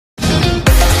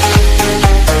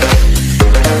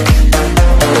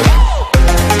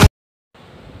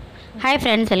Hi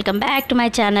friends, welcome back to my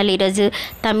channel. ఈరోజు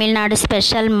Tamil Nadu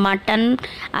special mutton,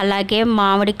 అలాగే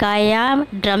మామిడికాయ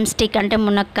డ్రమ్ స్టిక్ అంటే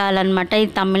మునక్కాయలు అనమాట.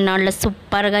 ఇది తమిళనాడులో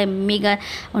సూపర్గా ఎమ్మీగా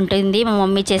ఉంటుంది. మా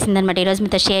మమ్మీ చేసిందనమాట. ఈరోజు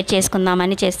మీతో షేర్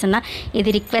చేసుకుందామని చేస్తున్నా.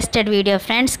 ఇది రిక్వెస్టెడ్ వీడియో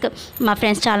ఫ్రెండ్స్. మా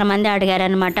ఫ్రెండ్స్ చాలామంది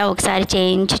అడిగారనమాట, ఒకసారి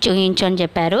చేయించి చూపించు అని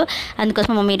చెప్పారు.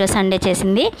 అందుకోసం మమ్మీ ఈరోజు సండే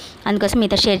చేసింది, అందుకోసం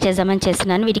మీతో షేర్ చేద్దామని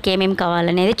చేస్తున్నాను. వీటికి ఏమేమి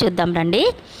కావాలనేది చూద్దాం రండి.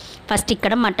 ఫస్ట్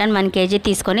ఇక్కడ మటన్ 1 kg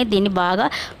తీసుకొని దీన్ని బాగా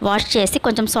వాష్ చేసి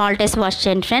కొంచెం సాల్ట్ వేసి వాష్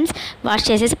చేయండి ఫ్రెండ్స్. వాష్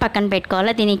చేసేసి పక్కన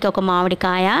పెట్టుకోవాలి. దీనికి ఒక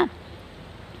మామిడికాయ,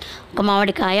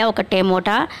 ఒక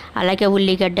టమోటా, అలాగే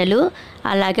ఉల్లిగడ్డలు,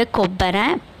 అలాగే కొబ్బరి,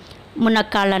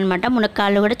 మునక్కాళ్ళు అనమాట.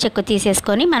 మునక్కాళ్ళు కూడా చెక్కు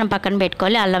తీసేసుకొని మనం పక్కన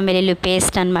పెట్టుకోవాలి. అల్లం వెల్లుల్లి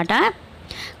పేస్ట్ అనమాట,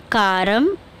 కారం,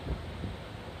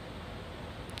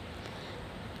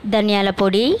 ధనియాల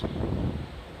పొడి,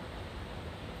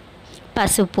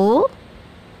 పసుపు.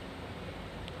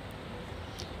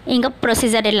 ఇంకా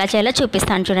ప్రొసీజర్ ఎలా చేయాలో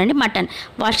చూపిస్తాను చూడండి. మటన్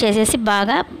వాష్ చేసేసి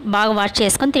బాగా వాష్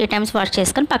చేసుకొని 3 times వాష్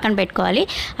చేసుకొని పక్కన పెట్టుకోవాలి.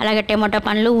 అలాగే టమోటా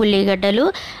పండ్లు, ఉల్లిగడ్డలు,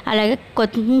 అలాగే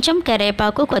కొంచెం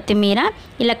కరివేపాకు, కొత్తిమీర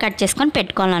ఇలా కట్ చేసుకొని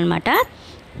పెట్టుకోవాలన్నమాట.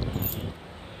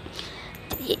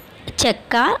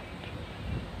 చెక్క,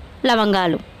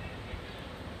 లవంగాలు,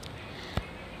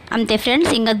 అంతే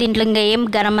ఫ్రెండ్స్. ఇంకా దీంట్లో ఇంకా ఏం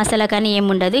గరం మసాలా కానీ ఏం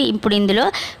ఉండదు. ఇప్పుడు ఇందులో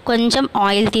కొంచెం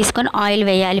ఆయిల్ తీసుకొని ఆయిల్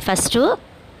వేయాలి. ఫస్ట్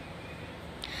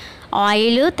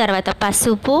ఆయిల్, తర్వాత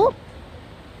పసుపు,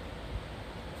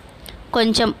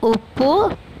 కొంచెం ఉప్పు.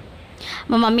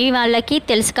 మా మమ్మీ వాళ్ళకి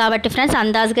తెలుసు కాబట్టి ఫ్రెండ్స్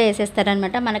అందాజుగా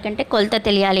వేసేస్తారనమాట. మనకంటే కొలత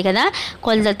తెలియాలి కదా,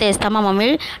 కొలతతో వేస్తాం. మా మమ్మీ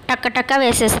టక్క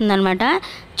వేసేస్తుంది అనమాట.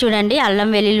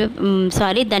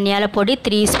 చూడండి, ధనియాల పొడి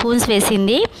 3 spoons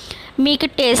వేసింది. మీకు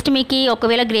టేస్ట్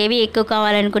ఒకవేళ గ్రేవీ ఎక్కువ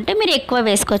కావాలనుకుంటే మీరు ఎక్కువ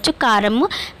వేసుకోవచ్చు. కారము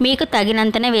మీకు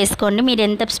తగినంతనే వేసుకోండి. మీరు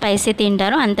ఎంత స్పైసీ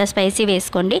తింటారో అంత స్పైసీ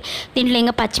వేసుకోండి. దీంట్లో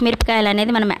ఇంకా పచ్చిమిరపకాయలు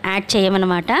అనేది మనం యాడ్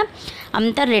చేయమన్నమాట.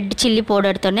 అంతా రెడ్ చిల్లీ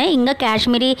పౌడర్తోనే. ఇంకా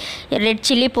కాశ్మీరీ రెడ్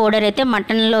చిల్లీ పౌడర్ అయితే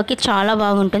మటన్లోకి చాలా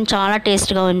బాగుంటుంది, చాలా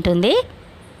టేస్ట్గా ఉంటుంది.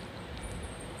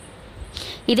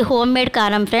 ఇది హోమ్ మేడ్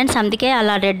కారం ఫ్రెండ్స్, అందుకే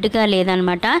అలా రెడ్గా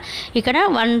లేదనమాట. ఇక్కడ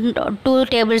 1-2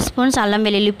 tablespoons అల్లం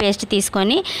వెల్లుల్లి పేస్ట్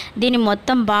తీసుకొని దీన్ని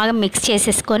మొత్తం బాగా మిక్స్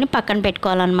చేసేసుకొని పక్కన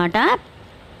పెట్టుకోవాలన్నమాట.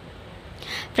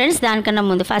 ఫ్రెండ్స్, దానికన్నా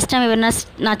ముందు ఫస్ట్ టైం ఎవరైనా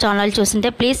నా ఛానల్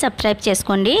చూస్తుంటే ప్లీజ్ సబ్స్క్రైబ్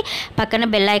చేసుకోండి. పక్కన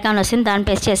బెల్ ఐకాన్ వస్తుంది, దాన్ని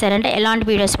ప్రెస్ చేశారంటే ఎలాంటి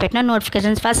వీడియోస్ పెట్టినా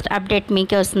నోటిఫికేషన్స్ ఫస్ట్ అప్డేట్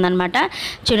మీకే వస్తుందన్నమాట.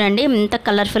 చూడండి ఎంత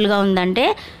కలర్ఫుల్గా ఉందంటే.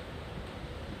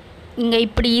 ఇంకా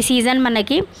ఇప్పుడు ఈ సీజన్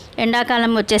మనకి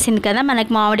ఎండాకాలం వచ్చేసింది కదా,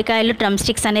 మనకి మామిడికాయలు డ్రమ్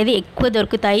స్టిక్స్ అనేది ఎక్కువ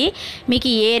దొరుకుతాయి. మీకు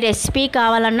ఏ రెసిపీ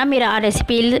కావాలన్నా మీరు ఆ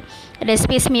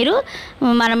రెసిపీస్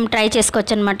మనం ట్రై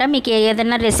చేసుకోవచ్చు అనమాట. మీకు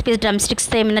ఏదైనా రెసిపీస్ డ్రమ్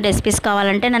స్టిక్స్తో ఏమైనా రెసిపీస్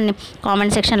కావాలంటే నన్ను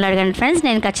కామెంట్ సెక్షన్లో అడగండి ఫ్రెండ్స్,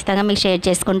 నేను ఖచ్చితంగా మీకు షేర్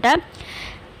చేసుకుంటా.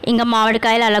 ఇంకా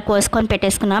మామిడికాయలు అలా కోసుకొని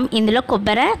పెట్టేసుకున్నాం. ఇందులో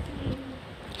కొబ్బరి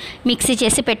మిక్సీ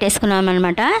చేసి పెట్టేసుకున్నాం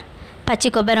అనమాట. పచ్చి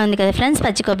కొబ్బరి ఉంది కదా ఫ్రెండ్స్,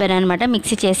 పచ్చి కొబ్బరి అనమాట.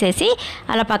 మిక్సీ చేసేసి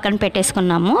అలా పక్కన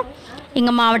పెట్టేసుకున్నాము.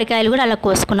 ఇంకా మామిడికాయలు కూడా అలా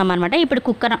కోసుకున్నాం అనమాట. ఇప్పుడు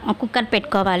కుక్కర్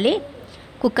పెట్టుకోవాలి.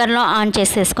 కుక్కర్లో ఆన్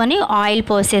చేసేసుకొని ఆయిల్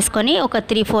పోసేసుకొని ఒక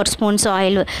 3-4 spoons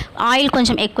ఆయిల్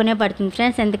కొంచెం ఎక్కువనే పడుతుంది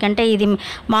ఫ్రెండ్స్, ఎందుకంటే ఇది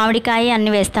మామిడికాయ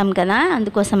అన్నీ వేస్తాం కదా,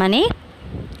 అందుకోసమని.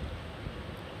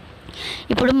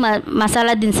 ఇప్పుడు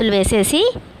మసాలా దినుసులు వేసేసి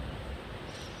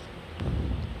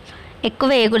ఎక్కువ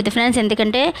వేయకూడదు ఫ్రెండ్స్,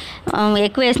 ఎందుకంటే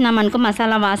ఎక్కువ వేసినామనుకో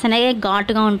మసాలా వాసన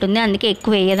ఘాటుగా ఉంటుంది. అందుకే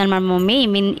ఎక్కువ వేయదన్నమాట మమ్మీ,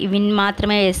 ఇవి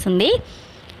మాత్రమే వేస్తుంది.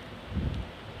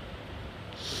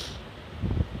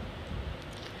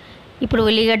 ఇప్పుడు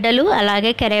ఉల్లిగడ్డలు,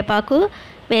 అలాగే కరివేపాకు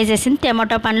వేసేసింది.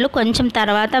 టమోటా పండ్లు కొంచెం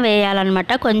తర్వాత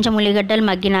వేయాలన్నమాట. కొంచెం ఉల్లిగడ్డలు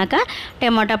మగ్గినాక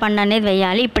టమోటా పండు అనేది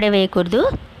వేయాలి, ఇప్పుడే వేయకూడదు.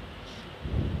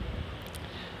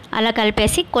 అలా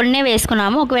కలిపేసి కొన్నే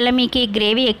వేసుకున్నాము. ఒకవేళ మీకు ఈ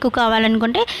గ్రేవీ ఎక్కువ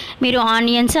కావాలనుకుంటే మీరు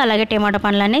ఆనియన్స్ అలాగే టమాటా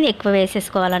పండ్లు అనేది ఎక్కువ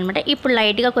వేసేసుకోవాలన్నమాట. ఇప్పుడు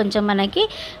లైట్గా కొంచెం మనకి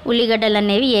ఉల్లిగడ్డలు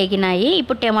అనేవి ఏగినాయి.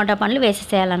 ఇప్పుడు టమాటా పండ్లు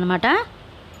వేసేసేయాలన్నమాట.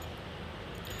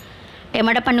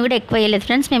 టమాటా పండు కూడా ఎక్కువ వేయలేదు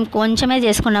ఫ్రెండ్స్, మేము కొంచెమే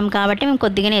చేసుకున్నాం కాబట్టి మేము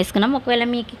కొద్దిగానే వేసుకున్నాం. ఒకవేళ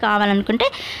మీకు కావాలనుకుంటే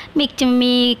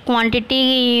మీ క్వాంటిటీ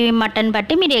మటన్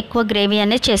బట్టి మీరు ఎక్కువ గ్రేవీ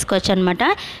అనేది చేసుకోవచ్చు అనమాట.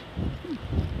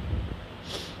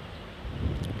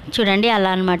 చూడండి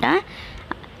అలా అనమాట.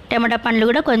 టమాటా పండ్లు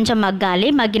కూడా కొంచెం మగ్గాలి.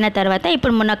 మగ్గిన తర్వాత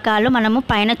ఇప్పుడు మునక్కాయలు మనము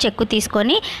పైన చెక్కు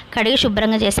తీసుకొని కడిగి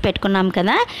శుభ్రంగా చేసి పెట్టుకున్నాం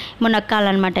కదా, మునక్కాయలు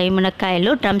అనమాట. ఈ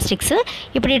మునక్కాయలు డ్రమ్ స్టిక్స్.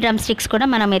 ఇప్పుడు ఈ డ్రమ్ స్టిక్స్ కూడా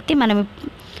మనం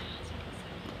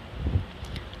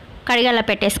కడిగి అలా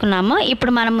పెట్టేసుకున్నాము.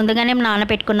 ఇప్పుడు మనం ముందుగానే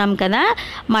నానబెట్టుకున్నాం కదా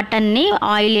మటన్ని,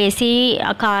 ఆయిల్ వేసి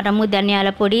కారము, ధనియాల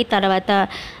పొడి, తర్వాత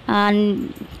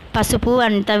పసుపు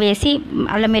అంతా వేసి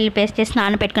అల్లం వెల్లుల్లి పేస్ట్ చేసి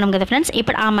నానబెట్టుకున్నాం కదా ఫ్రెండ్స్.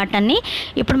 ఇప్పుడు ఆ మటన్ని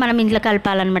మనం ఇంట్లో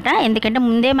కలపాలన్నమాట. ఎందుకంటే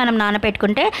ముందే మనం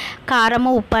నానబెట్టుకుంటే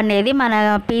కారము, ఉప్పు అనేది మన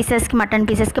మటన్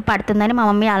పీసెస్కి పడుతుందని మా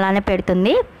మమ్మీ అలానే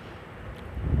పెడుతుంది.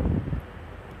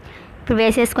 ఇప్పుడు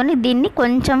వేసేసుకొని దీన్ని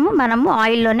కొంచెము మనము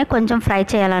ఆయిల్లోనే కొంచెం ఫ్రై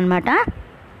చేయాలన్నమాట.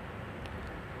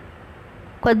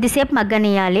 కొద్దిసేపు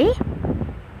మగ్గనియాలి,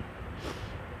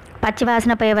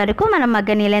 పచ్చివాసన పోయే వరకు మనం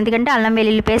మగ్గనియాలి. ఎందుకంటే అల్లం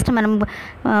వెల్లుల్లి పేస్ట్ మనం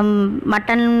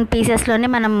మటన్ పీసెస్లోనే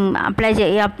మనం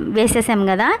వేసేసాం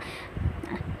కదా,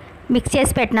 మిక్స్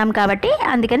చేసి పెట్టినాం కాబట్టి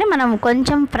అందుకని మనం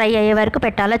కొంచెం ఫ్రై అయ్యే వరకు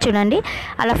పెట్టాలా. చూడండి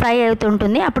అలా ఫ్రై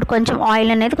అవుతుంటుంది. అప్పుడు కొంచెం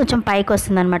ఆయిల్ అనేది కొంచెం పైకి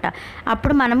వస్తుందన్నమాట.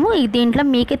 అప్పుడు మనము దీంట్లో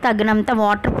మీకు తగినంత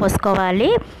వాటర్ పోసుకోవాలి.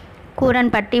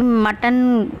 కూరని బట్టి, మటన్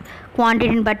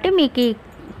క్వాంటిటీని బట్టి మీకు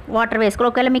వాటర్ వేసుకోవాలి.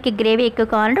 ఒకవేళ మీకు గ్రేవీ ఎక్కువ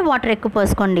కావాలంటే వాటర్ ఎక్కువ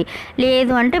పోసుకోండి.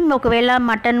 లేదు అంటే ఒకవేళ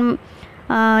మటన్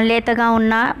లేతగా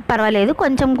ఉన్నా పర్వాలేదు,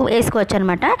 కొంచెం వేసుకోవచ్చు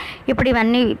అనమాట. ఇప్పుడు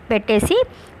ఇవన్నీ పెట్టేసి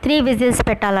 3 విజిల్స్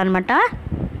పెట్టాలన్నమాట.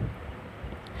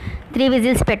 3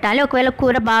 విజిల్స్ పెట్టాలి. ఒకవేళ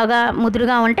కూర బాగా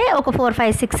ముదురుగా ఉంటే ఒక 4,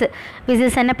 5, 6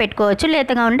 విజిల్స్ అయినా పెట్టుకోవచ్చు.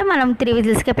 లేతగా ఉంటే మనం 3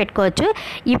 విజిల్స్కే పెట్టుకోవచ్చు.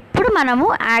 ఇప్పుడు మనము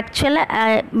యాక్చువల్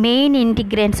మెయిన్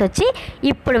ఇంగ్రీడియంట్స్ వచ్చి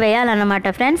ఇప్పుడు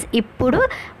వేయాలన్నమాట ఫ్రెండ్స్. ఇప్పుడు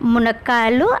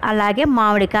మునక్కాయలు అలాగే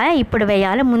మామిడికాయ ఇప్పుడు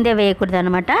వేయాలి, ముందే వేయకూడదు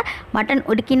అనమాట. మటన్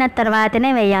ఉడికిన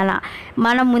తర్వాతనే వేయాలి.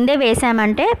 మనం ముందే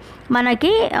వేసామంటే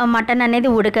మనకి మటన్ అనేది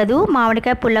ఉడకదు,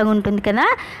 మామిడికాయ పుల్లగా ఉంటుంది కదా,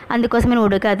 అందుకోసమే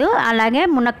ఉడకదు. అలాగే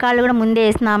మునక్కాయలు కూడా ముందే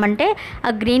వేసినామంటే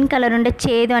ఆ గ్రీన్ కలర్ ఉండే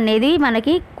చేదు అనేది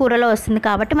మనకి కూరలో వస్తుంది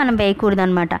కాబట్టి మనం వేయకూడదు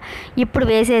అనమాట. ఇప్పుడు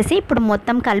వేసేసి ఇప్పుడు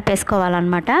మొత్తం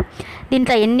కలిపేసుకోవాలన్నమాట.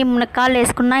 దీంట్లో ఎన్ని మునక్కాయలు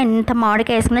వేసుకున్నా, ఎంత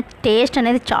మామిడికాయ వేసుకున్నా టేస్ట్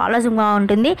అనేది చాలా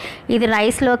బాగుంటుంది. ఇది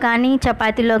రైస్లో కానీ,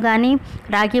 చపాతీలో కానీ,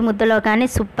 రాగి ముద్దలో కానీ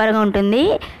సూపర్గా ఉంటుంది.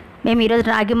 మేము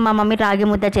ఈరోజు మా మమ్మీ రాగి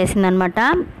ముద్ద చేసిందనమాట.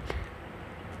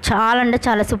 చాలా అంటే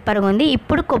చాలా సూపర్గా ఉంది.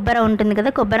 ఇప్పుడు కొబ్బరి ఉంటుంది కదా,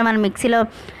 కొబ్బరి మనం మిక్సీలో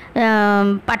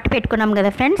పట్టి పెట్టుకున్నాం కదా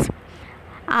ఫ్రెండ్స్,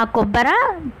 ఆ కొబ్బరి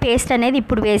పేస్ట్ అనేది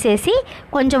ఇప్పుడు వేసేసి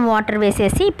కొంచెం వాటర్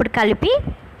వేసేసి ఇప్పుడు కలిపి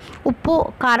ఉప్పు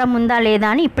కారం ఉందా లేదా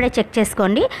అని ఇప్పుడే చెక్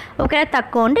చేసుకోండి. ఒకవేళ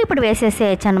తక్కువ ఉంటే ఇప్పుడు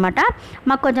వేసేసేయచ్చు అనమాట.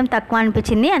 మాకు కొంచెం తక్కువ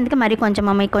అనిపించింది, అందుకే మరి కొంచెం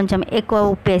మమ్మీ కొంచెం ఎక్కువ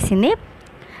ఉప్పు వేసింది.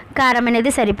 కారం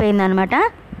అనేది సరిపోయింది అనమాట.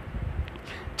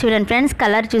 చూడండి ఫ్రెండ్స్,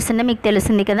 కలర్ చూస్తుంటే మీకు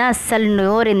తెలుస్తుంది కదా, అస్సలు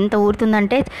నోరు ఎంత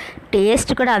ఊరుతుందంటే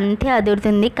టేస్ట్ కూడా అంతే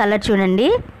అదురుతుంది. కలర్ చూడండి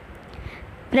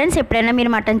ఫ్రెండ్స్. ఎప్పుడైనా మీరు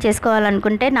మటన్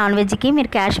చేసుకోవాలనుకుంటే నాన్ వెజ్కి మీరు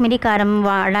కాశ్మీరీ కారం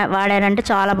వాడారంటే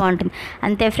చాలా బాగుంటుంది.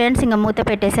 అంతే ఫ్రెండ్స్, ఇంకా మూత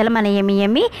పెట్టేసేలా మన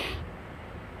ఎమ్మి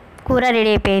కూర రెడీ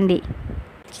అయిపోయింది.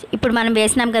 ఇప్పుడు మనం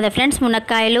వేసినాం కదా ఫ్రెండ్స్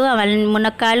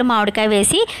మునక్కాయలు మామిడికాయ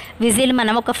వేసి విజిల్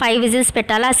మనం ఒక 5 విజిల్స్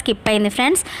పెట్టాలి. ఆ స్కిప్ అయింది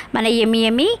ఫ్రెండ్స్. మన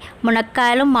ఎమ్మి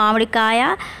మునక్కాయలు మామిడికాయ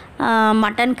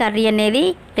మటన్ కర్రీ అనేది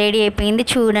రెడీ అయిపోయింది.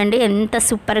 చూడండి ఎంత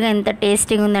సూపర్గా, ఎంత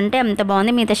టేస్టీగా ఉందంటే అంత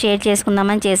బాగుంది. మీతో షేర్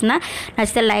చేసుకుందామని చేసిన.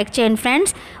 నచ్చితే లైక్ చేయండి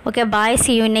friends. Okay bye,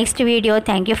 see you next video.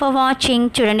 Thank you for watching.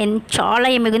 చూడండి చాలా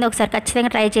ఎమ్మిగుంది, ఒకసారి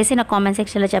ఖచ్చితంగా ట్రై చేసి నా కామెంట్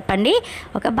సెక్షన్లో చెప్పండి.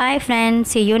 Okay bye friends,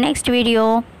 see you next video.